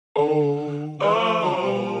Oh,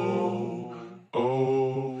 oh,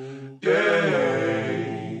 oh,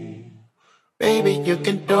 yeah. Baby, you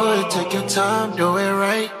can do it, take your time, do it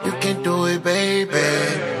right. You can do it, baby.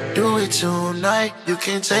 Do it tonight. You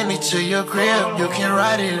can take me to your crib, you can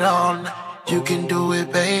ride it all night. You can do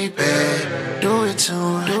it, baby. Do it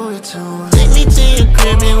tonight, do it tonight. Take me to your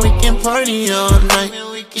crib and we can party all night.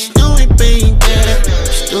 Just do it, baby.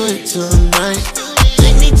 Just do it tonight.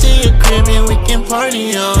 Take me to your crib and we can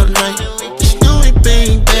party all night. Just do it,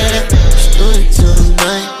 baby. Just do it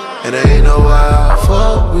tonight. And I ain't know why I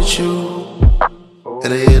fuck with you,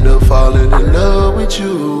 and I end up falling in love with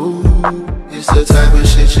you. It's the type of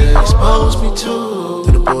shit you expose me to.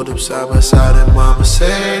 Then I pulled up side by side in my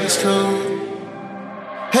Mercedes coupe.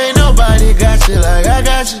 Ain't nobody got you like I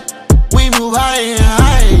got you. We move higher and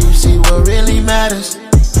higher, you see what really matters.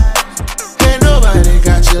 Ain't nobody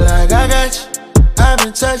got you like I got you. I've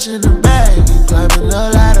been touching the bag and climbing the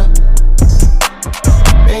ladder.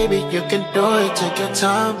 Baby, you can do it, take your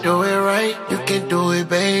time, do it right. You can do it,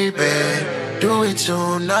 baby. Do it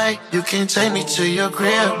tonight. You can take me to your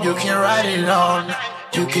crib, you can ride it all night.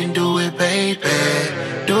 You can do it, baby.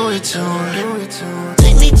 Do it tonight, do it tonight.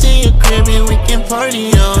 Take me to your crib and we can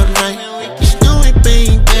party all night. Just do it,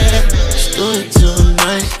 baby. Just do it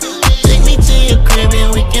tonight. Take me to your crib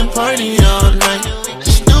and we can party all night.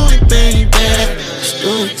 Just do it, baby. Just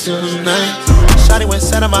do it tonight. Shawty went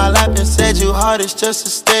sat on my lap and said you hard as just a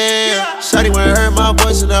stare. Shawty went heard my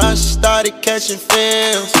voice and she started catching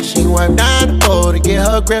feels. She wiped down the pole to get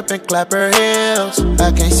her grip and clap her heels.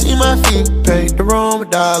 I can't see my feet, paid the room with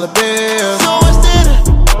dollar bills. So what's there to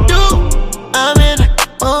do? I'm in the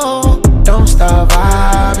mood. Don't stop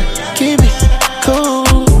vibing, keep it cool.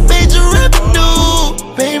 Major revenue,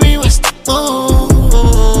 baby, what's the move?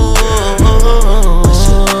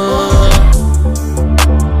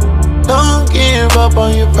 Don't give up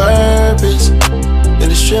on your purpose. In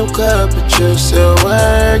the strip club, but you're still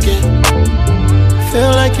working.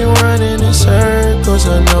 Feel like you're running in circles.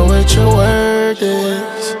 I know what your word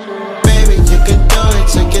is. Baby, you can do it,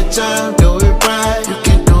 take your time, do it right. You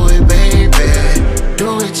can do it, baby.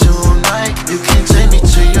 Do it tonight. You can take me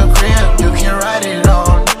to your crib, you can ride it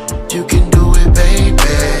on. You can do it, baby.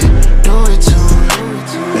 Do it tonight.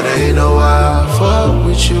 And I ain't know why I fuck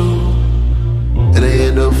with you, and I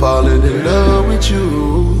end up falling in love with you.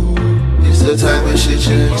 It's the type of shit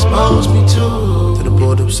you expose me to. Then I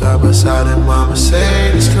pulled up side by side in my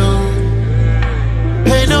Mercedes coupe.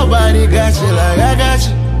 Ain't nobody got you like I got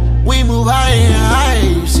you. We move higher and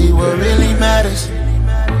higher, you see what really matters.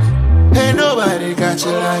 Ain't nobody got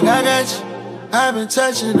you like I got you. I've been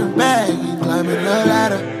touching the bag and climbing the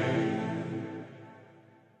ladder.